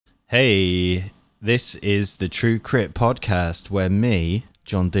Hey, this is the True Crit podcast where me,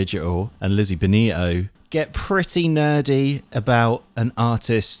 John Digital, and Lizzie Benito get pretty nerdy about an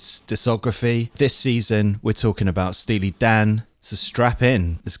artist's discography. This season, we're talking about Steely Dan, so strap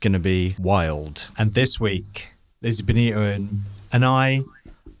in. It's going to be wild. And this week, Lizzie Benito and I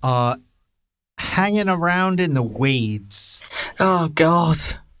are hanging around in the weeds. Oh, God.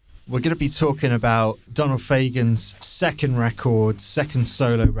 We're going to be talking about Donald Fagen's second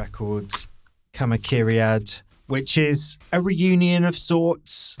solo record, Kamakiriad, which is a reunion of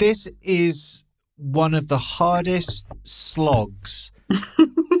sorts. This is one of the hardest slogs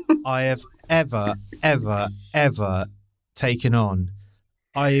I have ever taken on.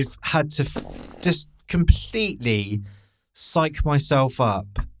 I've had to just completely psych myself up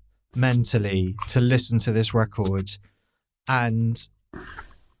mentally to listen to this record, and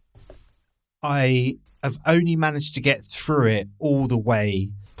I have only managed to get through it all the way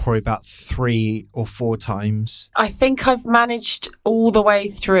probably about 3 or 4 times. I think I've managed all the way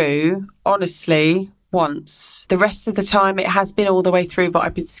through, honestly, once. The rest of the time it has been all the way through, but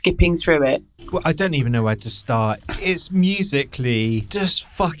I've been skipping through it. Well, I don't even know where to start. It's musically just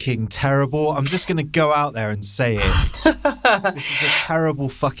fucking terrible. I'm just going to go out there and say it. This is a terrible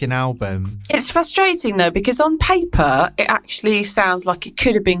fucking album. It's frustrating, though, because on paper, it actually sounds like it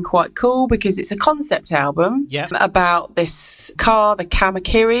could have been quite cool because it's a concept album about this car, the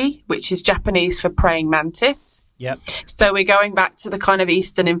Kamakiri, which is Japanese for praying mantis. Yep. So we're going back to the kind of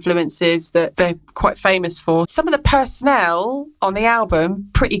Eastern influences that they're quite famous for. Some of the personnel on the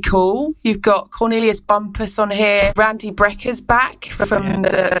album, pretty cool. You've got Cornelius Bumpus on here. Randy Brecker's back from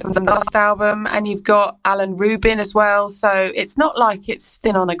the last album. And you've got Alan Rubin as well. So it's not like it's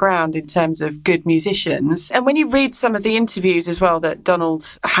thin on the ground in terms of good musicians. And when you read some of the interviews as well that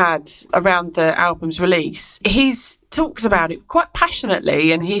Donald had around the album's release, he talks about it quite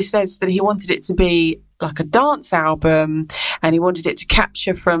passionately. And he says that he wanted it to be like a dance album, and he wanted it to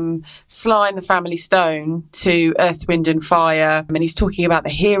capture from Sly and the Family Stone to Earth, Wind and Fire. And he's talking about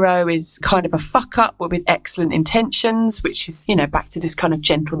the hero is kind of a fuck up with excellent intentions, which is, you know, back to this kind of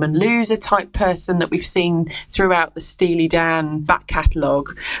gentleman loser type person that we've seen throughout the Steely Dan back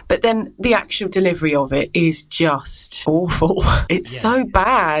catalogue. But then the actual delivery of it is just awful. It's so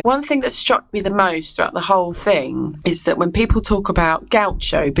bad. One thing that struck me the most throughout the whole thing is that when people talk about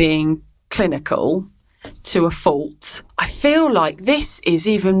Gaucho being clinical to a fault, I feel like this is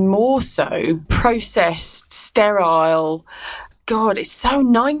even more so processed, sterile. God, it's so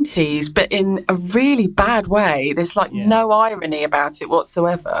 90s, but in a really bad way. There's no irony about it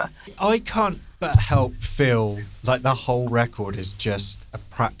whatsoever. I can't but help feel like the whole record is just a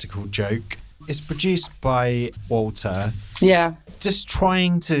practical joke. It's produced by Walter. Yeah. Just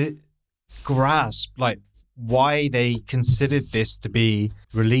trying to grasp why they considered this to be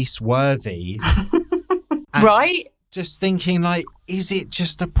release worthy. Right? Just thinking, is it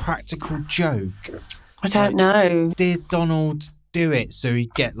just a practical joke? I don't know. Did Donald do it so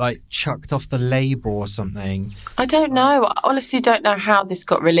he'd get, chucked off the label or something? I don't know. I honestly don't know how this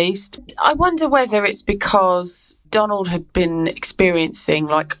got released. I wonder whether it's because Donald had been experiencing,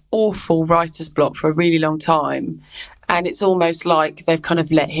 awful writer's block for a really long time. And it's almost like they've kind of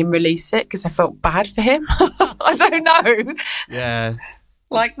let him release it because I felt bad for him. I don't know. Yeah.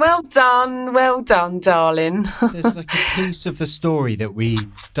 Well done, darling. There's a piece of the story that we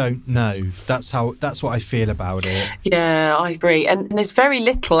don't know. That's what I feel about it. Yeah, I agree. And there's very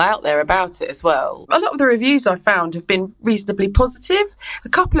little out there about it as well. A lot of the reviews I found have been reasonably positive. A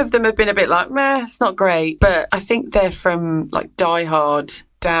couple of them have been a bit meh, it's not great. But I think they're from diehard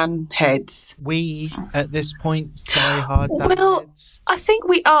Dan heads. We, at this point, diehard Dan heads? I think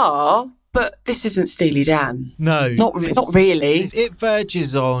we are. But this isn't Steely Dan. No. Not really. It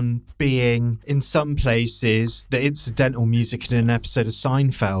verges on being, in some places, the incidental music in an episode of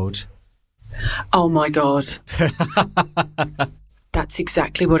Seinfeld. Oh, my God. That's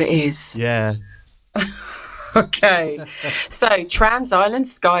exactly what it is. Yeah. Okay. So, Trans Island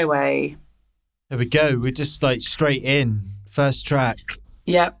Skyway. There we go. We're just, straight in. First track.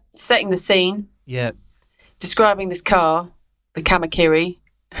 Yep. Setting the scene. Yep. Describing this car, the Kamakiri.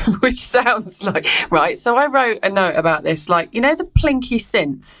 Which sounds right. So I wrote a note about this, the plinky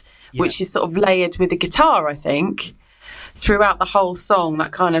synth, which is sort of layered with the guitar, I think, throughout the whole song.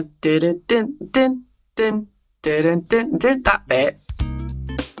 That kind of dun dun dun dun dun dun dun, that bit.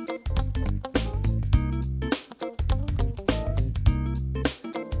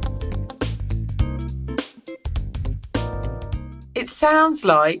 It sounds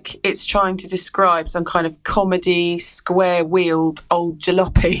like it's trying to describe some kind of comedy, square-wheeled old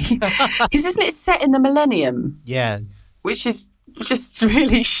jalopy. Because isn't it set in the millennium? Yeah. Which is just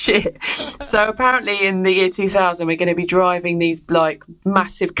really shit. So apparently in the year 2000, we're going to be driving these like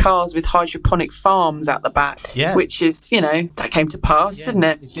massive cars with hydroponic farms out the back. Yeah. Which is, that came to pass, didn't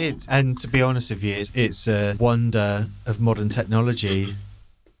it? It did. And to be honest with you, it's a wonder of modern technology.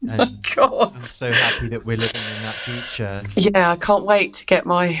 And God. I'm so happy that we're living in that future. Yeah, I can't wait to get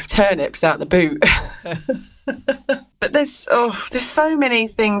my turnips out the boot. But there's so many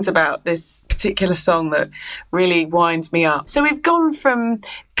things about this particular song that really winds me up. So we've gone from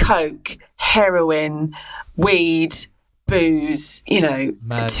coke, heroin, weed, booze,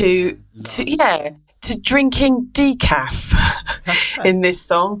 to drinking decaf in this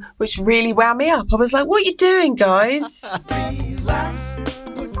song, which really wound me up. I was like, what are you doing, guys?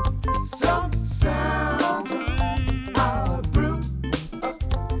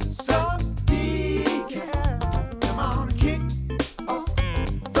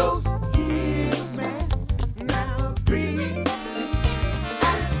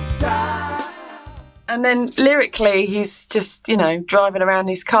 And then lyrically, he's just, driving around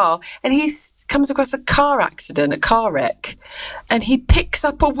his car and he comes across a car accident, a car wreck, and he picks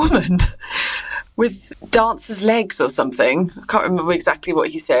up a woman with dancer's legs or something. I can't remember exactly what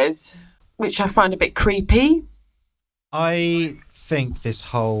he says, which I find a bit creepy. I think this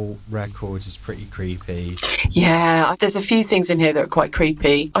whole record is pretty creepy. Yeah, there's a few things in here that are quite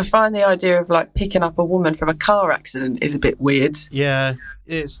creepy. I find the idea of like picking up a woman from a car accident is a bit weird. Yeah,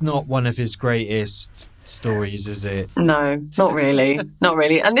 it's not one of his greatest stories, is it? No, not really. Not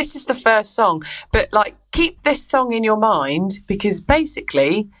really. And this is the first song. But like, keep this song in your mind because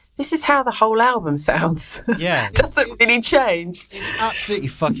basically this is how the whole album sounds. Yeah. It doesn't really change. It's absolutely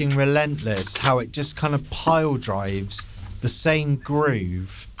fucking relentless how it just kind of pile drives the same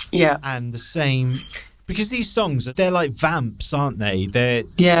groove. Yeah. And the same... Because these songs, they're like vamps, aren't they? They're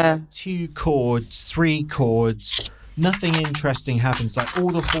 2 chords, 3 chords. Nothing interesting happens. Like all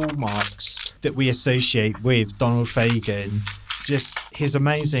the hallmarks that we associate with Donald Fagen, just his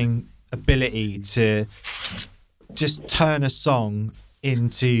amazing ability to just turn a song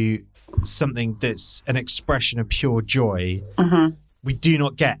into something that's an expression of pure joy. Mm-hmm. We do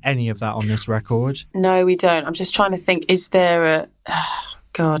not get any of that on this record. No, we don't. I'm just trying to think, is there a...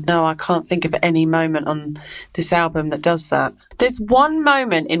 God, no, I can't think of any moment on this album that does that. There's one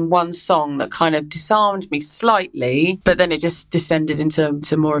moment in one song that kind of disarmed me slightly, but then it just descended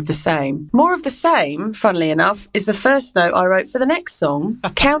into more of the same. More of the same, funnily enough, is the first note I wrote for the next song,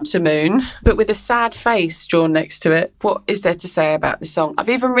 Countermoon, but with a sad face drawn next to it. What is there to say about this song? I've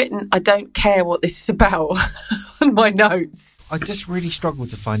even written, I don't care what this is about on my notes. I just really struggle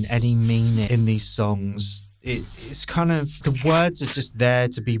to find any meaning in these songs. It's kind of, the words are just there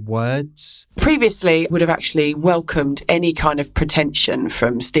to be words. Previously, would have actually welcomed any kind of pretension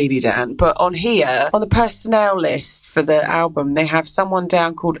from Steely Dan, but on here, on the personnel list for the album, they have someone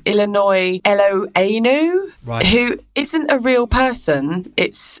down called Illinois Eloanu, right, who isn't a real person.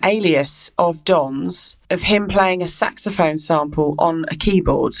 It's alias of Don's, of him playing a saxophone sample on a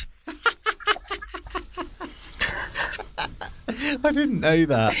keyboard. I didn't know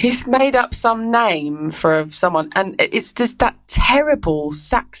that. He's made up some name for someone, and it's just that terrible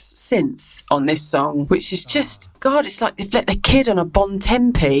sax synth on this song, which is just, God, it's like they've let the kid on a Bon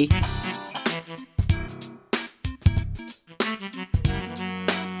Tempi.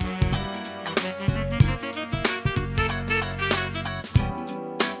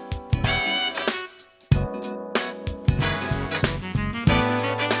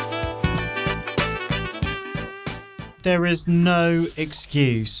 There is no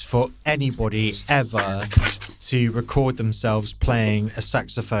excuse for anybody ever to record themselves playing a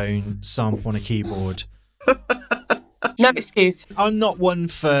saxophone sample on a keyboard. No excuse. I'm not one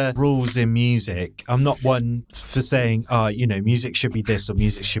for rules in music. I'm not one for saying, music should be this or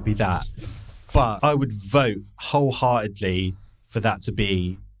music should be that. But I would vote wholeheartedly for that to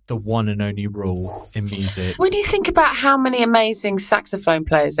be the one and only rule in music. When you think about how many amazing saxophone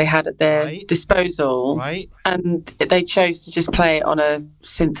players they had at their disposal, right, and they chose to just play it on a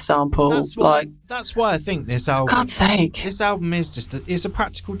synth sample, that's why I think this album. God's sake, this album is just is a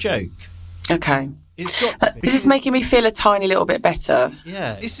practical joke. Okay, it's got to be. This is making me feel a tiny little bit better.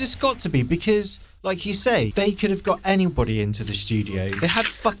 Yeah, it's just got to be because, like you say, they could have got anybody into the studio. They had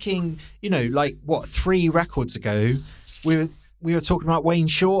fucking, 3 records ago, we were talking about Wayne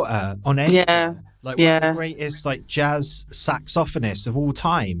Shorter on Enter, one of the greatest jazz saxophonists of all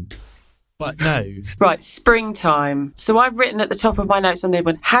time. But no. Right, springtime. So I've written at the top of my notes on the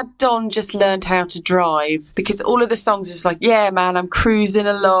one, had Don just learned how to drive? Because all of the songs are just like, yeah, man, I'm cruising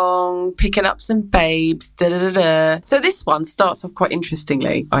along, picking up some babes, da-da-da-da. So this one starts off quite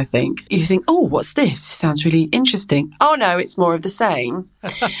interestingly, I think. You think, oh, what's this? This sounds really interesting. Oh, no, it's more of the same.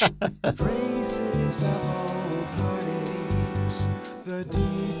 Traces of old heartaches, the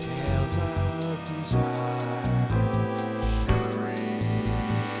details of desire.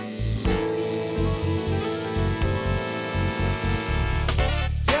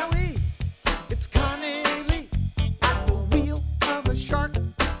 Kelly, it's Connie Lee at the wheel of a shark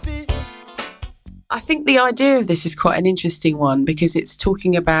fin. I think the idea of this is quite an interesting one because it's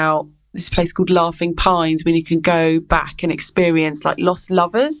talking about this place called Laughing Pines when you can go back and experience like lost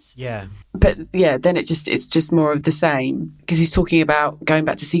lovers. Yeah. But yeah, then it's just more of the same because he's talking about going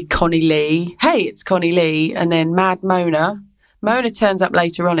back to see Connie Lee. Hey, it's Connie Lee. And then Mad Mona. Mona turns up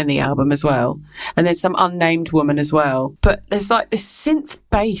later on in the album as well. And then some unnamed woman as well. But there's like this synth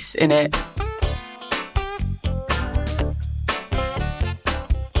bass in it.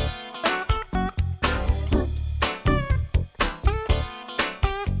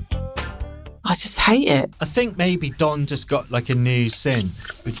 I just hate it. I think maybe Don just got like a new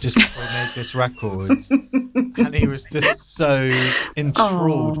synth just before he made this record. And he was just so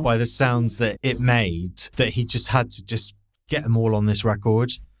enthralled by the sounds that it made that he just had to just get them all on this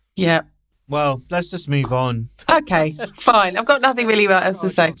record. Yeah. Well, let's just move on. Okay, fine. I've got nothing really else to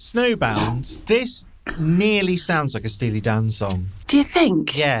say. Snowbound. This nearly sounds like a Steely Dan song. Do you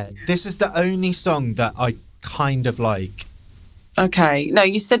think? Yeah, this is the only song that I kind of like. Okay. No,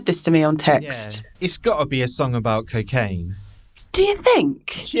 you said this to me on Yeah, text. it's got to be a song about cocaine. Do you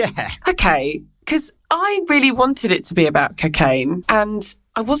think? Yeah. Okay, because I really wanted it to be about cocaine and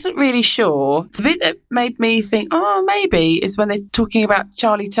I wasn't really sure. The bit that made me think, oh, maybe, is when they're talking about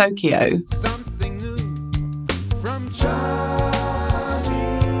Charlie Tokyo. Something new from Charlie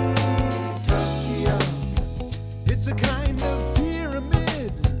Tokyo. It's a kind of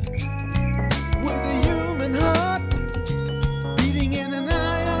pyramid with a human heart beating in an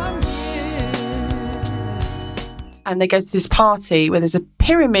iron grid. And they go to this party where there's a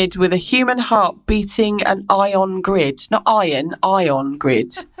pyramid with a human heart beating an ion grid. Not iron, ion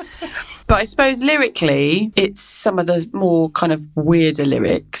grid. But I suppose lyrically, it's some of the more kind of weirder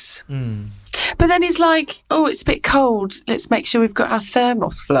lyrics. But then he's like, oh, it's a bit cold. Let's make sure we've got our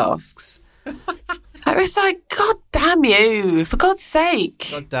thermos flasks. It's like, God damn you, for God's sake.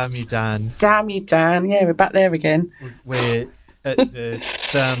 God damn you, Dan. Damn you, Dan. Yeah, we're back there again. We're at the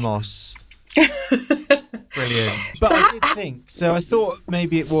thermos. Brilliant. But I did think, so I thought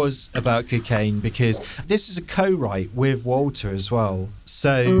maybe it was about cocaine because this is a co-write with Walter as well.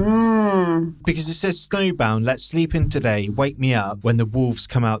 So, because it says Snowbound, let's sleep in today, wake me up when the wolves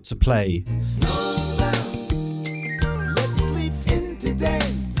come out to play. Snowbound, let's sleep in today.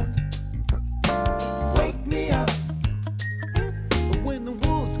 Wake me up when the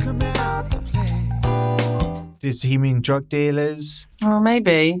wolves come out to play. Does he mean drug dealers? Oh,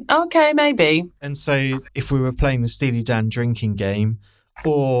 maybe. Okay, maybe. And so if we were playing the Steely Dan drinking game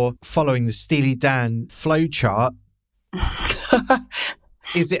or following the Steely Dan flowchart,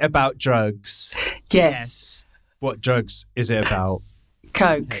 is it about drugs? Yes. What drugs is it about?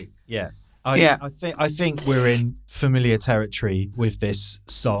 Coke. Okay, yeah. Yeah. I think we're in familiar territory with this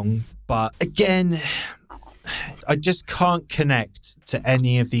song, but again, I just can't connect to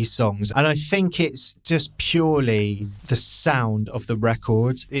any of these songs. And I think it's just purely the sound of the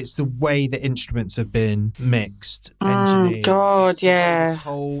record. It's the way the instruments have been mixed, engineered. God, It's the way yeah. This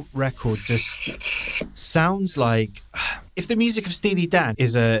whole record just sounds like... If the music of Steely Dan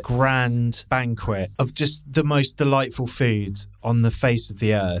is a grand banquet of just the most delightful food on the face of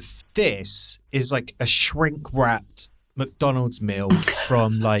the earth, this is like a shrink-wrapped McDonald's meal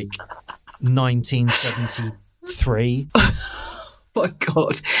from like 1973. My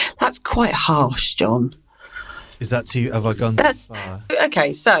God, that's quite harsh, John. Is that too... Have I gone That's too far?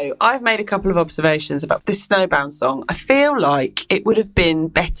 okay. So I've made a couple of observations about this Snowbound song. I feel like it would have been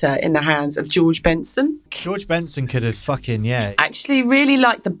better in the hands of George Benson. George Benson could have fucking... Yeah. I actually really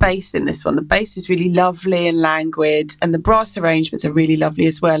like the bass in this one. The bass is really lovely and languid, and the brass arrangements are really lovely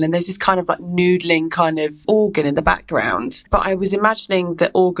as well. And there's this kind of like noodling kind of organ in the background. But I was imagining the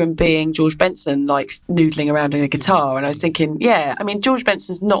organ being George Benson, like noodling around on a guitar. And I was thinking, yeah, I mean, George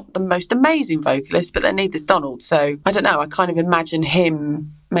Benson's not the most amazing vocalist, but then neither's Donald. So I don't know. I kind of imagine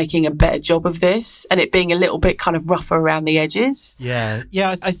him making a better job of this and it being a little bit kind of rougher around the edges. Yeah,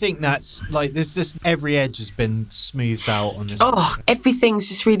 I think that's like there's just every edge has been smoothed out on this. Oh, everything's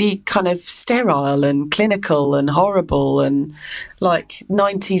just really kind of sterile and clinical and horrible and like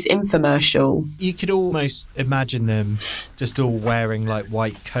 90s infomercial. You could almost imagine them just all wearing like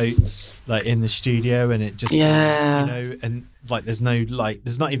white coats like in the studio, and it just and like there's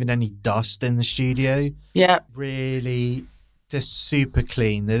not even any dust in the studio. Yeah, really just super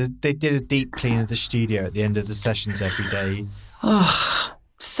clean. They did a deep clean of the studio at the end of the sessions every day. Oh,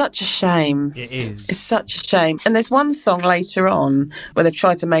 such a shame. It is. It's such a shame. And there's one song later on where they've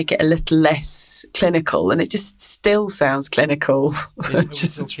tried to make it a little less clinical, and it just still sounds clinical. Are we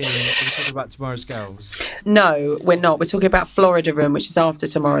talking about Tomorrow's Girls? No, we're not. We're talking about Florida Room, which is after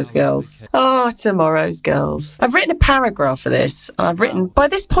Tomorrow's Girls. Okay. Oh, Tomorrow's Girls. I've written a paragraph for this. I've written, by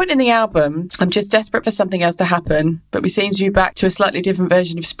this point in the album, I'm just desperate for something else to happen, but we seem to be back to a slightly different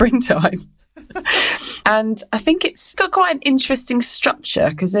version of Springtime. And I think it's got quite an interesting structure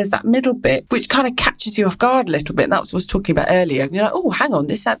because there's that middle bit which kind of catches you off guard a little bit. And that's what I was talking about earlier. You're like, oh, hang on,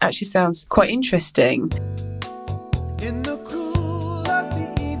 this actually sounds quite interesting. In the cool of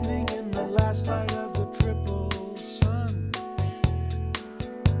the evening, in the last light of the triple sun,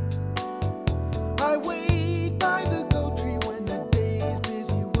 I wait by the goat tree when the day's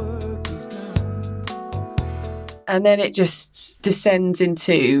busy work is done. And then it just descends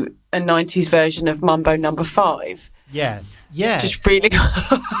into a 90s version of Mambo Number 5. Yeah. Just really...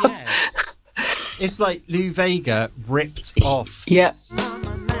 Yes. It's like Lou Vega ripped off. Yeah.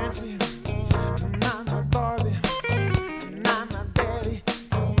 Mama Nancy, Mama Barbie, Mama Betty,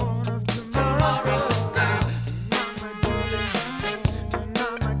 born of tomorrow. Mama Julie,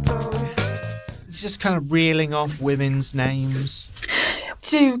 Mama Chloe. It's just kind of reeling off women's names.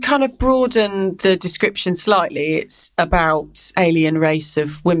 To kind of broaden the description slightly, it's about alien race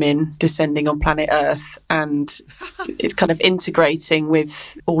of women descending on planet Earth, and it's kind of integrating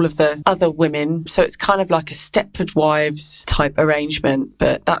with all of the other women. So it's kind of like a Stepford Wives type arrangement.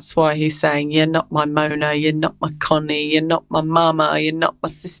 But that's why he's saying, you're not my Mona, you're not my Connie, you're not my mama, you're not my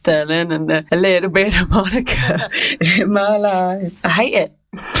sister, and a little bit of Monica in my life. I hate it.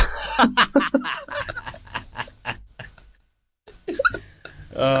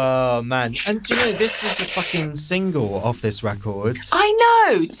 Oh man. And do you know this is a fucking single off this record?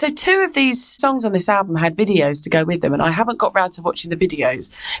 I know. So 2 of these songs on this album had videos to go with them, and I haven't got round to watching the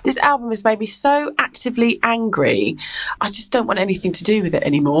videos. This album has made me so actively angry. I just don't want anything to do with it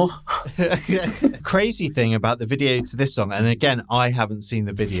anymore. Crazy thing about the video to this song, and again I haven't seen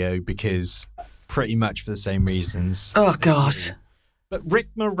the video because pretty much for the same reasons. Oh God. But Rick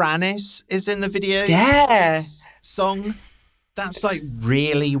Moranis is in the video. Yeah. This song. That's like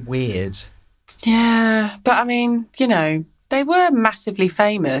really weird. Yeah, but I mean, you know, they were massively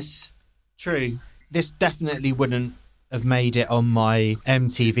famous. True. This definitely wouldn't have made it on my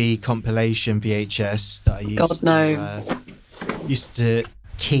MTV compilation VHS that I used to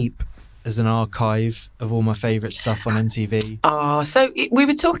keep as an archive of all my favourite stuff on MTV. We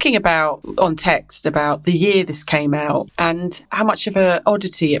were talking about on text about the year this came out and how much of an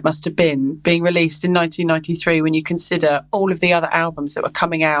oddity it must have been being released in 1993 when you consider all of the other albums that were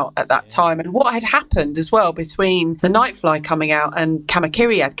coming out at that time and what had happened as well between The Nightfly coming out and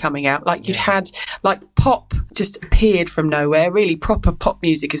Kamakiriad coming out. Like you'd had like pop just appeared from nowhere, really proper pop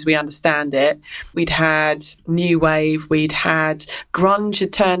music as we understand it. We'd had new wave, we'd had grunge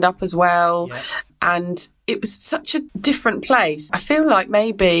had turned up as well. And it was such a different place. I feel like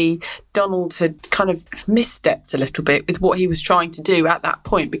maybe Donald had kind of misstepped a little bit with what he was trying to do at that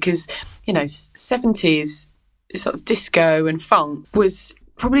point because, you know, 70s sort of disco and funk was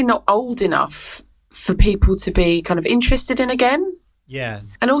probably not old enough for people to be kind of interested in again. Yeah.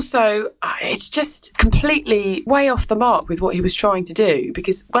 And also, it's just completely way off the mark with what he was trying to do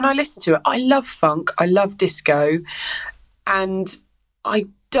because when I listen to it, I love funk, I love disco, and I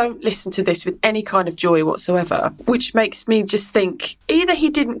don't listen to this with any kind of joy whatsoever, which makes me just think either he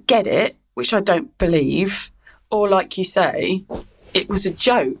didn't get it, which I don't believe, or like you say, it was a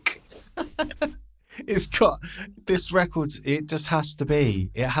joke. It's got this record, it just has to be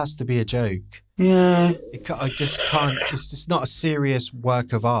a joke. Yeah. I just can't, it's just not a serious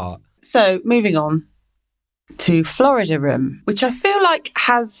work of art. So moving on to Florida Room, which I feel like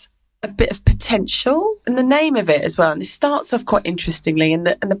has a bit of potential and the name of it as well. And it starts off quite interestingly and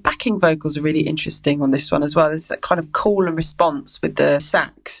the backing vocals are really interesting on this one as well. There's that kind of call and response with the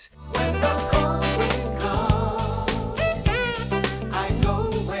sax.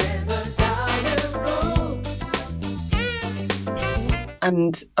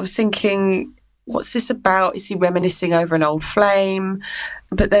 And I was thinking what's this about? Is he reminiscing over an old flame?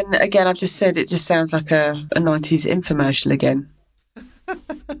 But then again, I've just said it just sounds like a 90s infomercial again.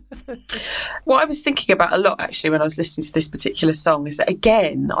 What I was thinking about a lot actually when I was listening to this particular song is that,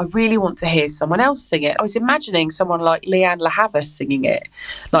 again, I really want to hear someone else sing it. I was imagining someone like Leanne La Havas singing it,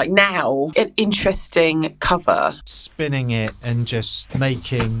 like now, an interesting cover. Spinning it and just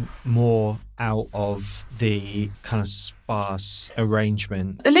making more out of the kind of sparse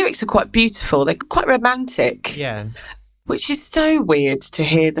arrangement. The lyrics are quite beautiful, they're quite romantic. Yeah. Which is so weird to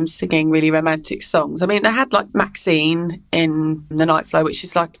hear them singing really romantic songs. I mean, they had like Maxine in The Night Flow, which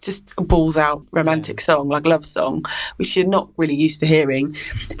is like just a balls out romantic song, like love song, which you're not really used to hearing.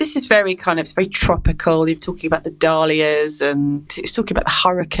 This is very kind of, it's very tropical. You're talking about the dahlias and it's talking about the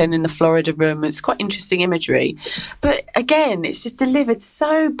hurricane in the Florida room. It's quite interesting imagery. But again, it's just delivered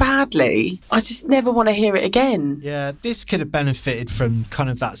so badly. I just never want to hear it again. Yeah, this could have benefited from kind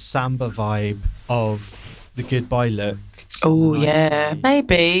of that samba vibe of the Goodbye Look. Oh, yeah.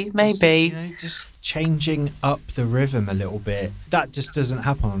 Maybe. Just changing up the rhythm a little bit. That just doesn't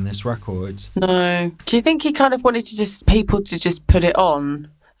happen on this record. No. Do you think he kind of wanted to just people to just put it on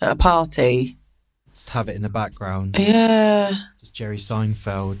at a party? Just have it in the background. Yeah. Just Jerry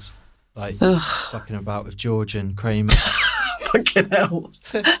Seinfeld, like, Ugh. fucking about with George and Kramer. Fucking hell.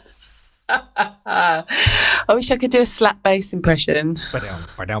 I wish I could do a slap bass impression. We're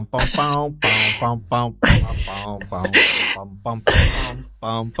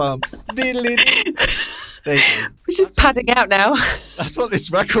just padding out now. That's what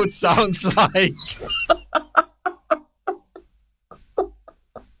this record sounds like.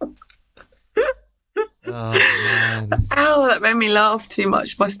 Oh, man. Ow, that made me laugh too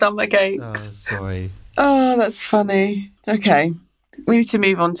much. My stomach Oh, aches. sorry. Oh, that's funny. Okay. We need to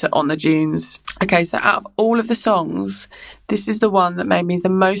move on to On the Dunes. Okay, so out of all of the songs, this is the one that made me the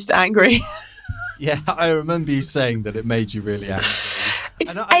most angry. Yeah, I remember you saying that it made you really angry.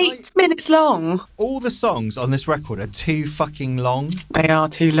 It's And I 8 minutes long. All the songs on this record are too fucking long. They are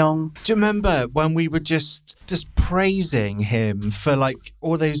too long. Do you remember when we were just praising him for like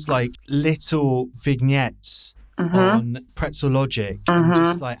all those like little vignettes on Pretzel Logic and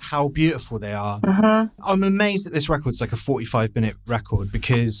just like how beautiful they are? I'm amazed that this record's like a 45-minute record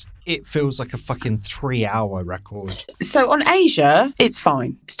because it feels like a fucking 3-hour record. So on Asia, it's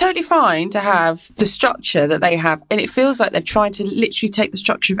fine. It's totally fine to have the structure that they have. And it feels like they've tried to literally take the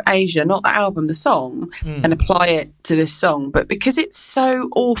structure of Asia, not the album, the song, and apply it to this song. But because it's so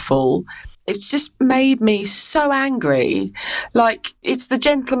awful, it's just made me so angry. Like, it's the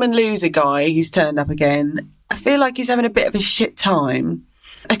gentleman loser guy who's turned up again. I feel like he's having a bit of a shit time.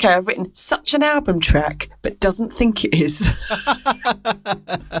 Okay, I've written such an album track, but doesn't think it is.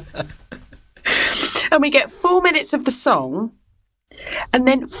 And we get 4 minutes of the song, and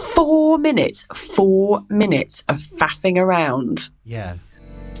then 4 minutes of faffing around. Yeah.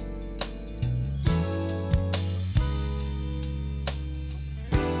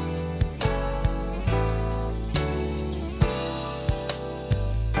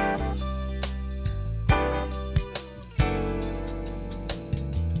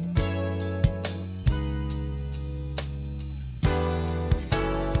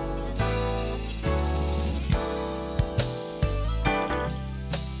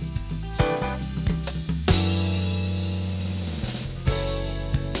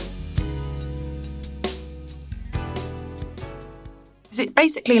 It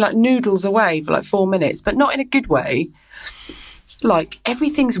basically like noodles away for like 4 minutes, but not in a good way. Like,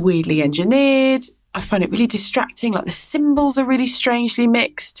 everything's weirdly engineered. I find it really distracting. Like, the cymbals are really strangely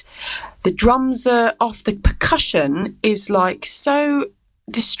mixed. The drums are off. The percussion is like so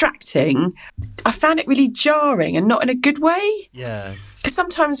distracting. I found it really jarring and not in a good way. Yeah. Because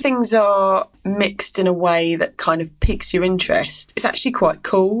sometimes things are mixed in a way that kind of piques your interest. It's actually quite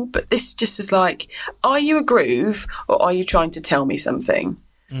cool, but this just is like, are you a groove or are you trying to tell me something?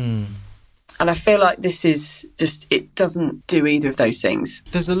 And I feel like this is just, it doesn't do either of those things.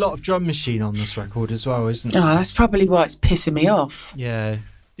 There's a lot of drum machine on this record as well, isn't Oh, there? that's probably why it's pissing me off. Yeah.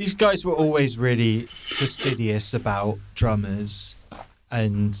 These guys were always really fastidious about drummers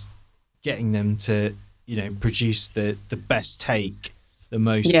and getting them to, you know, produce the best take, the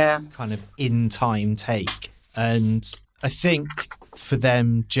most kind of in-time take. And I think for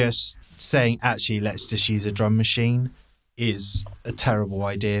them just saying, actually, let's just use a drum machine is a terrible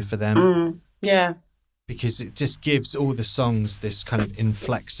idea for them. Yeah. Because it just gives all the songs this kind of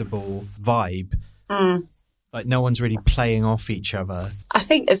inflexible vibe. Like no one's really playing off each other. I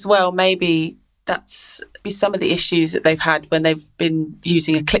think as well, maybe that's some of the issues that they've had when they've been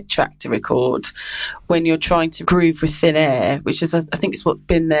using a click track to record, when you're trying to groove with thin air, which is, I think, it's what's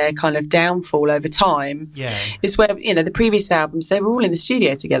been their kind of downfall over time. Yeah. Is where, the previous albums, they were all in the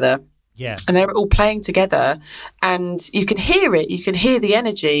studio together. Yeah. And they were all playing together, and you can hear it. You can hear the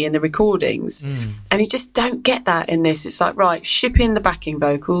energy in the recordings, and you just don't get that in this. It's like, right, ship in the backing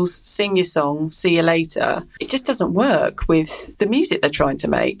vocals, sing your song, see you later. It just doesn't work with the music they're trying to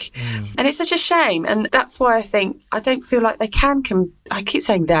make. And it's such a shame. And that's why I don't feel like they can I keep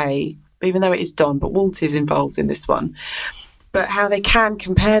saying they, even though it is Don, but Walt is involved in this one. But how they can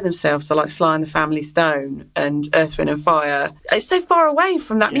compare themselves to like Sly and the Family Stone and Earth, Wind and Fire. It's so far away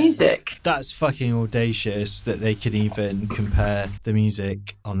from that music. That's fucking audacious that they can even compare the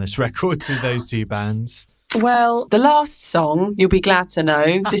music on this record to those two bands. Well, the last song, you'll be glad to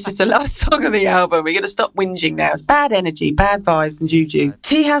know, this is the last song of the album. We're going to stop whinging now. It's bad energy, bad vibes and juju.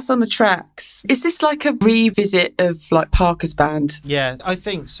 Tea House on the Tracks. Is this like a revisit of like Parker's Band? Yeah, I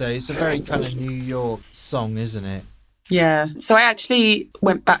think so. It's a very kind of New York song, isn't it? Yeah. So I actually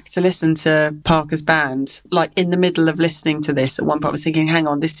went back to listen to Parker's Band, like in the middle of listening to this. At one point I was thinking, hang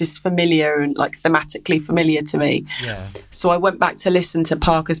on, this is familiar and like thematically familiar to me. Yeah. So I went back to listen to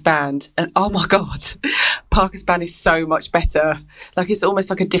Parker's Band, and oh my God, Parker's Band is so much better. Like, it's almost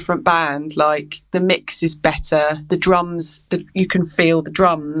like a different band. Like, the mix is better. The drums, you can feel the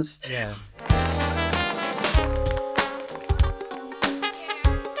drums. Yeah.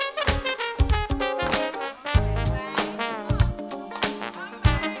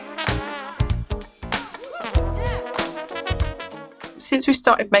 Since we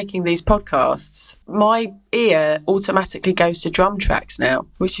started making these podcasts, my ear automatically goes to drum tracks now,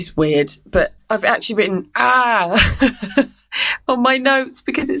 which is weird. But I've actually written on my notes,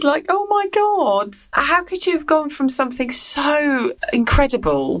 because it's like, oh my God, how could you have gone from something so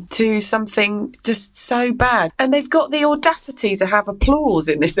incredible to something just so bad? And they've got the audacity to have applause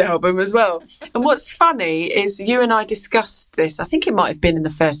in this album as well. And what's funny is you and I discussed this, I think it might have been in the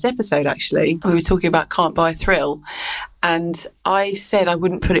first episode actually, we were talking about Can't Buy a Thrill. And I said I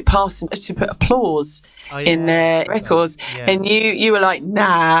wouldn't put it past them to put applause in their records. Yeah. And you were like,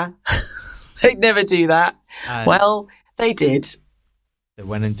 nah, they'd never do that. And well, they did. they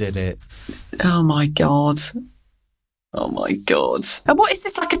went and did it. Oh my God. Oh my God. And what is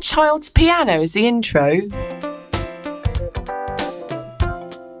this, like a child's piano as the intro?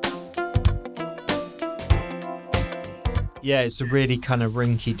 Yeah, it's a really kind of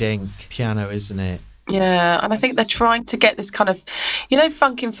rinky-dink piano, isn't it? Yeah, and I think they're trying to get this kind of,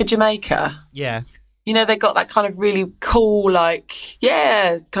 Funkin' for Jamaica. Yeah. They got that kind of really cool, like,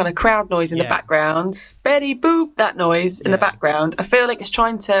 kind of crowd noise in the background. Betty boop, that noise in the background. I feel like it's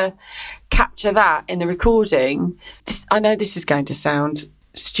trying to capture that in the recording. I know this is going to sound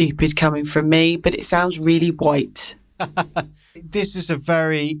stupid coming from me, but it sounds really white. This is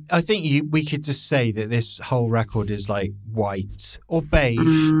I think we could just say that this whole record is like white or beige.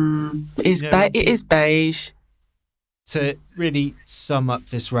 It is beige. To really sum up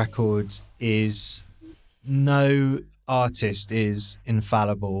this record is no artist is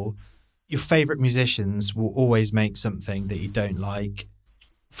infallible. Your favourite musicians will always make something that you don't like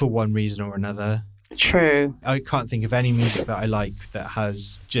for one reason or another. True. I can't think of any music that I like that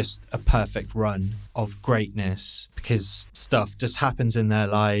has just a perfect run of greatness, because stuff just happens in their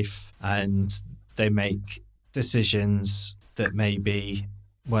life and they make decisions that maybe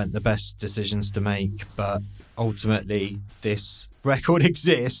weren't the best decisions to make, but ultimately this record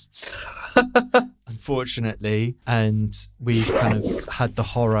exists, unfortunately, and we've kind of had the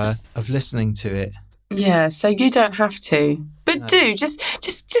horror of listening to it. Yeah, so you don't have to. But No. do just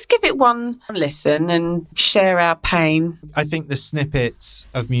give it one listen and share our pain. I think the snippets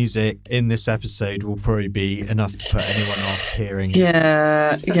of music in this episode will probably be enough to put anyone off hearing it.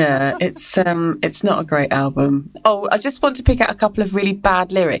 Yeah, it's not a great album. Oh, I just want to pick out a couple of really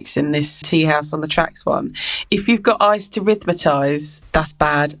bad lyrics in this Tea House on the Tracks one. If you've got eyes to rhythmatize, that's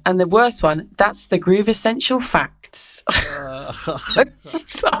bad. And the worst one, that's the groove essential facts.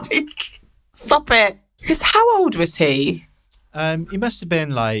 It's like, stop it. Because how old was he? He must have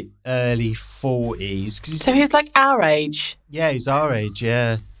been like early 40s. So he was like our age. Yeah, he's our age,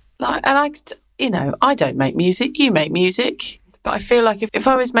 yeah. I don't make music, you make music. But I feel like if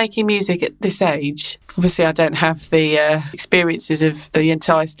I was making music at this age, obviously I don't have the experiences of the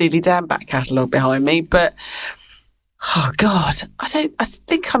entire Steely Dan back catalogue behind me, but, oh God, I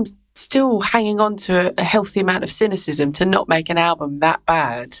think I'm still hanging on to a healthy amount of cynicism to not make an album that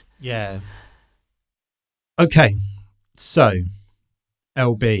bad. Yeah. Okay, so,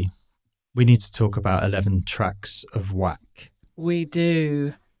 LB, we need to talk about 11 tracks of whack. We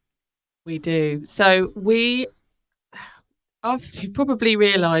do. We do. So you've probably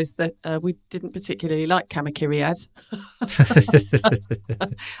realised that we didn't particularly like Kamakiriad.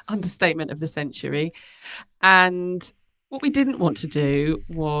 Understatement of the century. And what we didn't want to do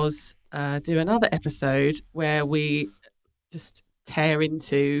was do another episode where we just tear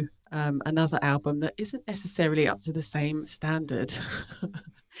into another album that isn't necessarily up to the same standard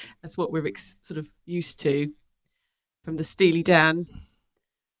as what we're sort of used to from the Steely Dan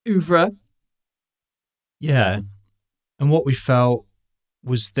oeuvre. Yeah. And what we felt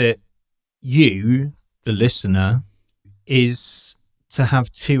was that you, the listener, is to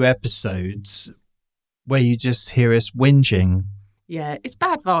have 2 episodes where you just hear us whinging. Yeah, it's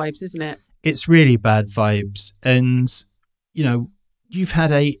bad vibes, isn't it? It's really bad vibes. And, you know, you've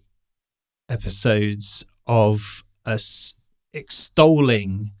had 8 episodes of us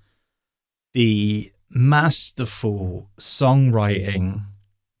extolling the masterful songwriting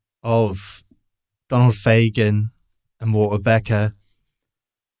of Donald Fagen and Walter Becker.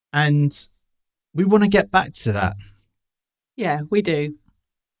 And we want to get back to that. Yeah, we do.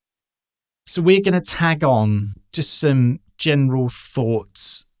 So we're going to tag on just some general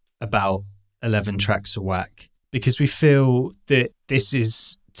thoughts about 11 Tracks of Whack, because we feel that this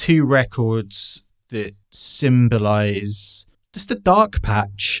is 2 records that symbolise just a dark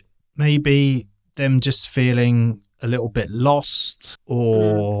patch. Maybe them just feeling a little bit lost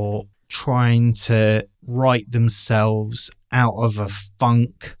or trying to write themselves out of a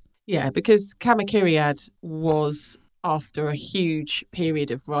funk. Yeah, because Kamakiriad was after a huge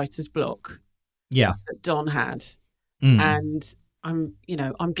period of writer's block Yeah. that Don had. Mm. And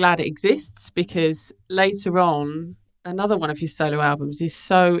I'm glad it exists, because later on, another one of his solo albums is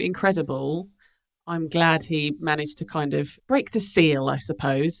so incredible. I'm glad he managed to kind of break the seal, I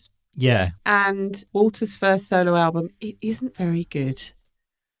suppose. Yeah. And Walter's first solo album, it isn't very good.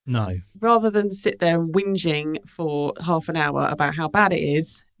 No. Rather than sit there whinging for half an hour about how bad it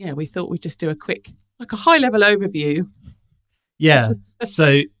is, yeah, we thought we'd just do a quick, like a high-level overview. Yeah.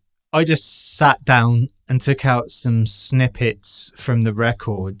 So I just sat down and took out some snippets from the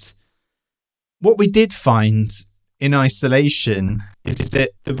record. What we did find in isolation is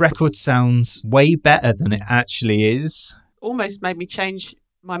that the record sounds way better than it actually is. Almost made me change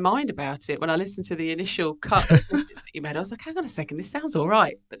my mind about it when I listened to the initial cut that you made. I was like, hang on a second, this sounds all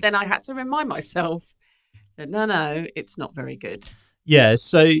right. But then I had to remind myself that no, it's not very good. Yeah,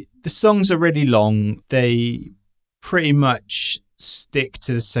 so the songs are really long. They pretty much stick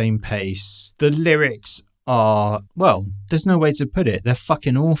to the same pace. The lyrics are, well, there's no way to put it. They're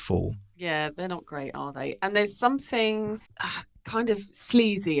fucking awful. Yeah, they're not great, are they? And there's something kind of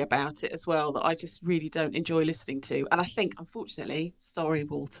sleazy about it as well that I just really don't enjoy listening to. And I think, unfortunately, sorry,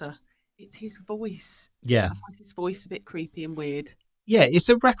 Walter, it's his voice. Yeah. I find his voice a bit creepy and weird. Yeah, it's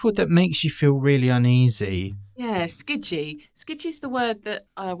a record that makes you feel really uneasy. Yeah, skidgy. Skidgy's the word that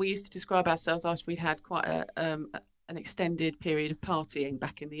we used to describe ourselves after we'd had quite an extended period of partying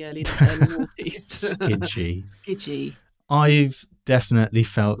back in the early noughties. Skidgy. Skidgy. I've definitely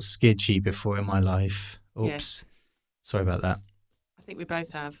felt skidgy before in my life. Oops. Yes. Sorry about that. I think we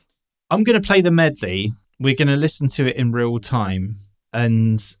both have. I'm going to play the medley. We're going to listen to it in real time.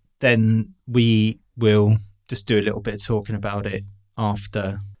 And then we will just do a little bit of talking about it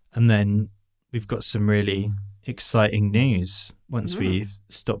after. And then we've got some really exciting news once we've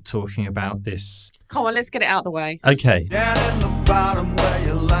stopped talking about this. Come on, let's get it out of the way. Okay. Down in the bottom where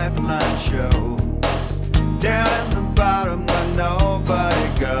your lifeline shows. Down in the bottom where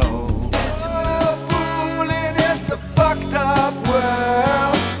nobody goes. Oh, fooling, it's a fucked up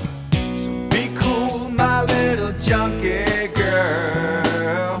world. So be cool, my little junkie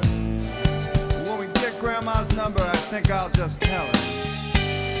girl. When we get grandma's number, I think I'll just tell her.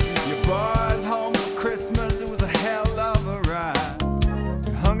 Your boy's home for Christmas, it was a hell of a ride.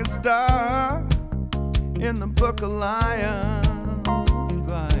 You hung a star in the book of Lions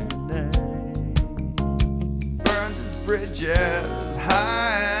by day. Burned the bridges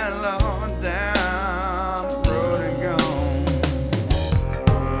high and low and down the road and gone.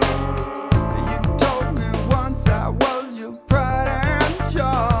 You told me once I was your pride and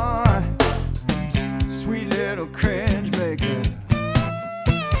joy, sweet little cringe maker.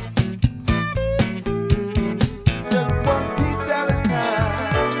 Just one piece at a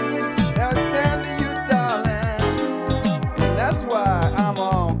time. Now stand to you, darling. And that's why I'm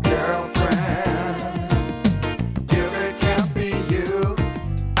on girlfriend. If it can't be you,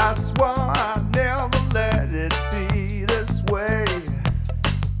 I swore I'd never let it be this way.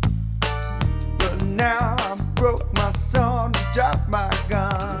 But now I broke my son, dropped my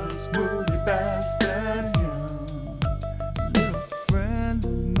gun, smoothly bastard him, little friend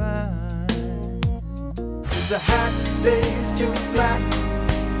of mine. the hat stays too flat.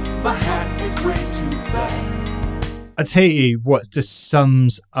 My hat is way too flat. I tell you what just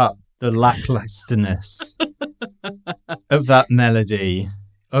sums up the lacklusterness of that melody,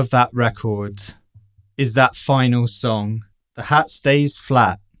 of that record, is that final song. The hat stays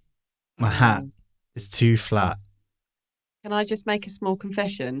flat. My hat is too flat. Can I just make a small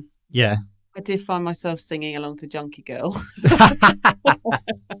confession? Yeah. I did find myself singing along to Junkie Girl.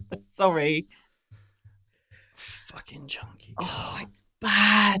 Sorry. Fucking Junkie Girl. Oh, it's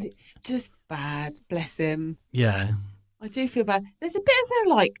bad. It's just bad. Bless him. Yeah. I do feel bad. There's a bit of a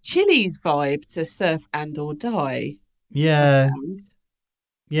like Chili's vibe to Surf and or Die. Yeah.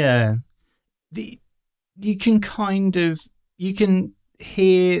 Yeah. You can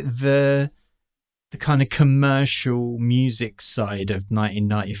hear the kind of commercial music side of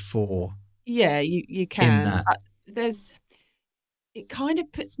 1994. Yeah, you can. In that. It kind of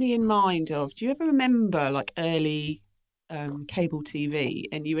puts me in mind of, do you ever remember like early cable TV,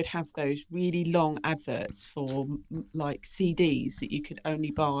 and you would have those really long adverts for like CDs that you could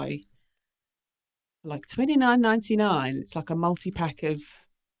only buy for like $29.99. It's like a multi-pack of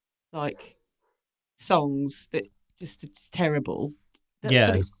like songs that just it's terrible. That's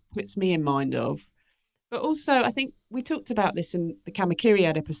what it puts me in mind of. But also, I think we talked about this in the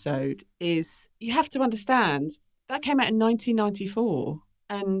Kamakiriad episode, is you have to understand that came out in 1994.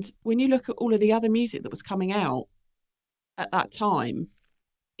 And when you look at all of the other music that was coming out at that time,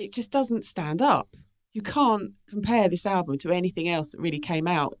 it just doesn't stand up. You can't compare this album to anything else that really came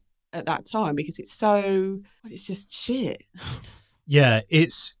out at that time because it's just shit. Yeah,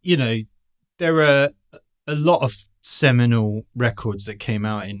 it's, there are a lot of seminal records that came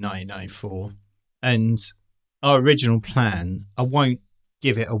out in 1994. And our original plan, I won't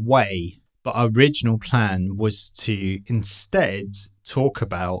give it away, but our original plan was to instead talk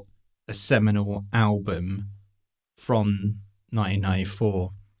about a seminal album from 1994.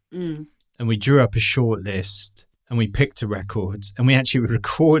 And we drew up a short list and we picked a record and we actually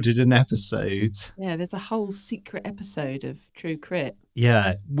recorded an episode. Yeah, there's a whole secret episode of True Crit.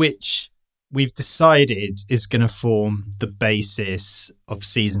 Yeah, which we've decided is going to form the basis of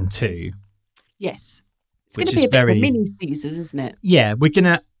season 2. Yes. It's going to be a bit of a mini seasons, isn't it? Yeah, we're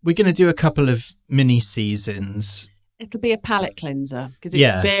gonna do a couple of mini seasons. It'll be a palate cleanser because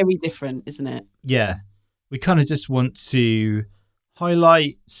it's very different, isn't it? Yeah. We kind of just want to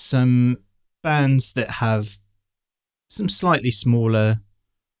highlight some bands that have some slightly smaller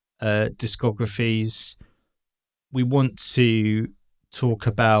discographies. We want to talk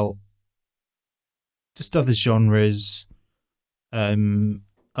about just other genres,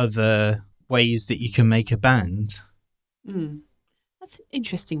 other ways that you can make a band. That's an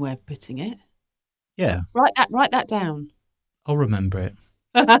interesting way of putting it. Yeah. Write that down. I'll remember it.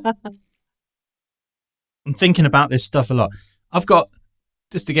 I'm thinking about this stuff a lot. I've got,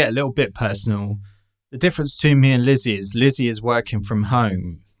 just to get a little bit personal, the difference between me and Lizzie is working from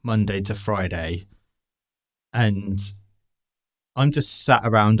home Monday to Friday, and I'm just sat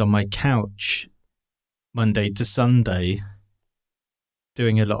around on my couch Monday to Sunday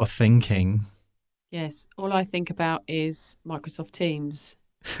doing a lot of thinking. Yes, all I think about is Microsoft Teams.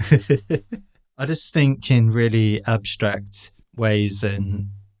 I just think in really abstract ways, and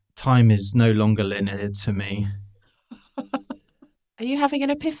time is no longer linear to me. Are you having an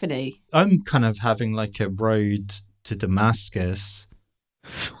epiphany? I'm kind of having like a road to Damascus.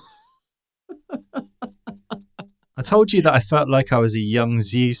 I told you that I felt like I was a young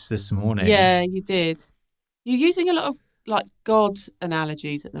Zeus this morning. Yeah, you did. You're using a lot of like God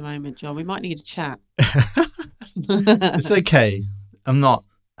analogies at the moment, John. We might need a chat. It's okay. I'm not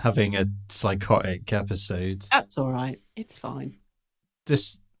having a psychotic episode. That's all right. It's fine.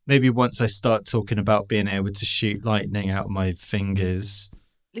 Just maybe once I start talking about being able to shoot lightning out of my fingers.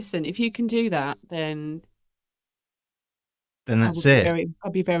 Listen, if you can do that, then that's it.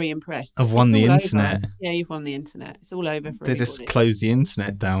 I'll be very impressed. I've won the internet. Over. Yeah, you've won the internet. It's all over for They everybody. just close the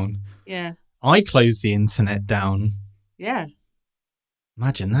internet down. Yeah. I closed the internet down. Yeah.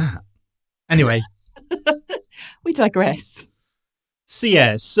 Imagine that. Anyway. We digress. So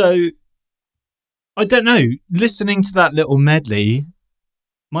I don't know. Listening to that little medley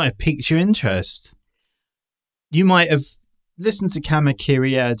might have piqued your interest. You might have listened to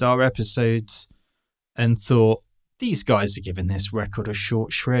Kamakiriad, our episodes, and thought, these guys are giving this record a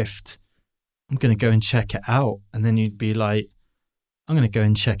short shrift. I'm going to go and check it out. And then you'd be like, I'm going to go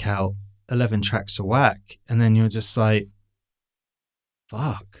and check out 11 Tracks of Whack. And then you're just like,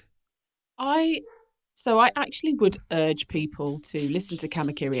 fuck. I actually would urge people to listen to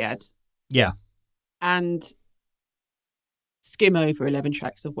Kamakiriad. Yeah. And skim over 11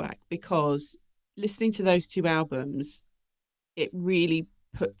 Tracks of Whack, because listening to those two albums, it really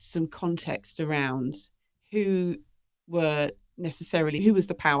puts some context around who was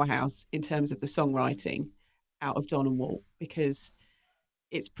the powerhouse in terms of the songwriting out of Don and Walt, because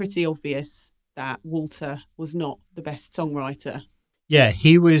it's pretty obvious that Walter was not the best songwriter. Yeah,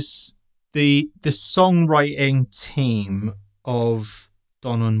 he was the songwriting team of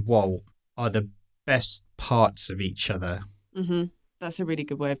Don and Walt are the best parts of each other. Mm-hmm. That's a really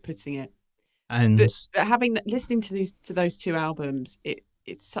good way of putting it. And But listening to those two albums,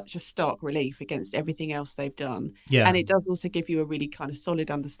 it's such a stark relief against everything else they've done. yeah, And it does also give you a really kind of solid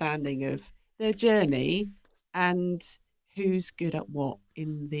understanding of their journey and who's good at what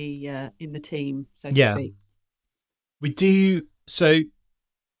in the team, so to Yeah. speak. we do. So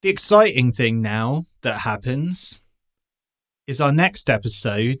the exciting thing now that happens is our next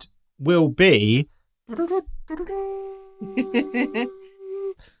episode will be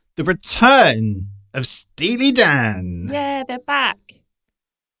the return of Steely Dan. Yeah, they're back.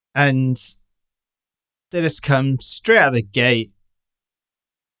 And they just come straight out of the gate.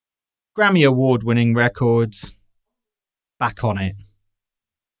 Grammy Award winning record. Back on it.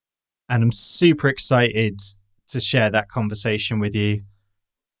 And I'm super excited to share that conversation with you.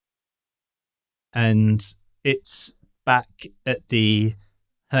 And it's back at the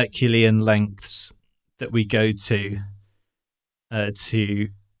Herculean lengths that we go to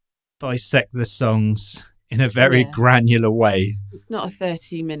dissect the songs in a very Yeah. granular way. It's not a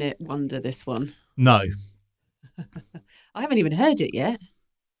 30-minute wonder, this one. No, I haven't even heard it yet.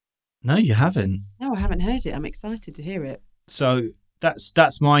 no, you haven't. No, I haven't heard it. I'm excited to hear it. So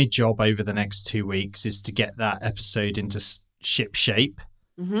that's my job over the next 2 weeks, is to get that episode into ship shape.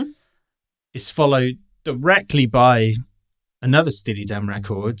 Mm-hmm. It's followed directly by another Steely Dan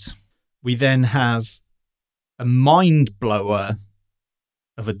record. We then have a mind blower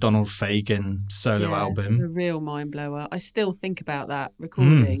of a Donald Fagen solo A album. real mind blower. I still think about that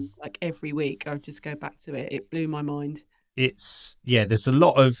recording like every week. I just go back to it. It blew my mind. There's a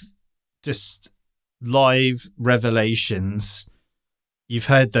lot of just live revelations. You've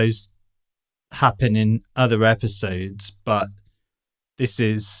heard those happen in other episodes, but this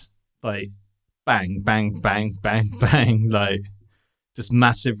is like bang, bang, bang, bang, bang, like just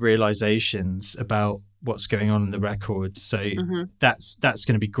massive realizations about what's going on in the record. So Mm-hmm. that's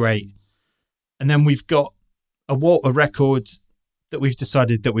going to be great. And then we've got a Walter record that we've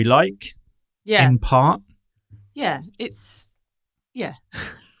decided that we like Yeah. in part. Yeah.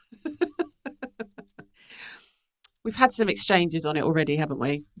 We've had some exchanges on it already, haven't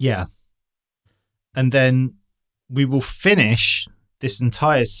we? Yeah. And then we will finish this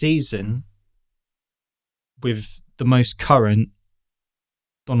entire season with the most current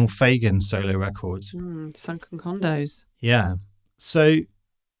Donald Fagen solo record. Sunken Condos. Yeah. So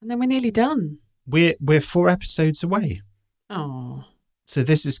And then we're nearly done. we're 4 episodes away. Oh. So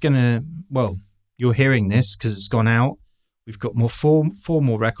this is gonna, well, you're hearing this because it's gone out. We've got four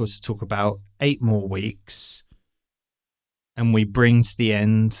more records to talk about, 8 more weeks, and we bring to the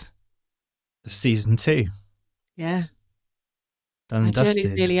end of season 2. Yeah. Done My and journey's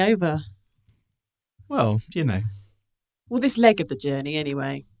dusted. nearly over. Well, you know, Well, this leg of the journey,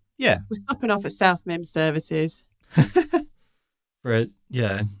 anyway. yeah. We're stopping off at South Mim Services. We're We're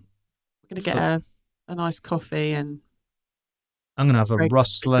going to get a nice coffee and... I'm gonna have a Greg's-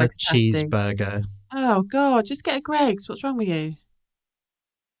 Rustler Greg's pasty. cheeseburger. Oh, God, just get a Greg's. What's wrong with you?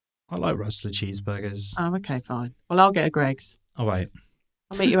 I like Rustler cheeseburgers. Oh, okay, fine. Well, I'll get a Greg's. All right.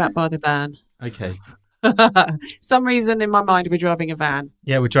 I'll meet you out by the van. Okay. Some reason in my mind we're driving a van.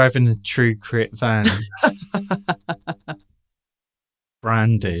 Yeah, we're driving a True Crit van,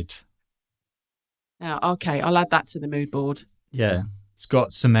 branded. Now, okay, I'll add that to the mood board. Yeah, it's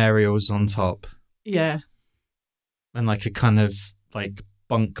got some aerials on top Yeah. and like a kind of like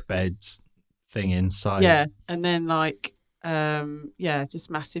bunk bed thing inside. Yeah. And then just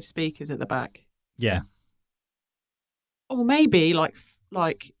massive speakers at the back. Yeah. Or maybe like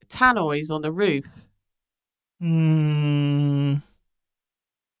tannoys on the roof. No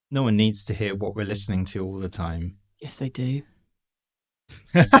one needs to hear what we're listening to all the time. Yes, they do.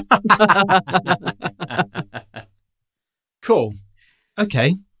 Cool.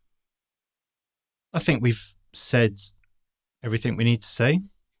 Okay. I think we've said everything we need to say.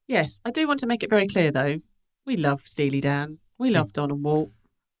 Yes, I do want to make it very clear, though. We love Steely Dan. We love Don and Walt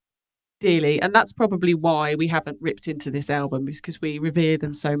dearly. And that's probably why we haven't ripped into this album, is because we revere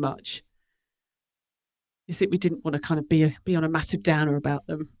them so much. Is that we didn't want to kind of be on a massive downer about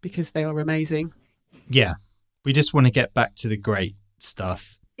them because they are amazing. Yeah. We just want to get back to the great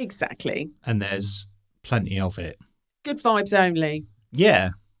stuff, Exactly. and there's plenty of it. Good vibes only.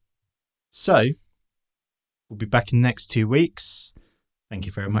 Yeah. So, we'll be back in the next 2 weeks. Thank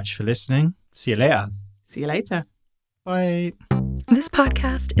you very much for listening. See you later. See you later. Bye. This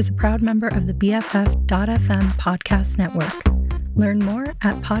podcast is a proud member of the BFF.FM podcast network. Learn more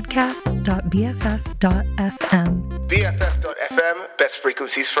at podcast.bff.fm. BFF.FM, best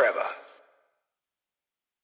frequencies forever.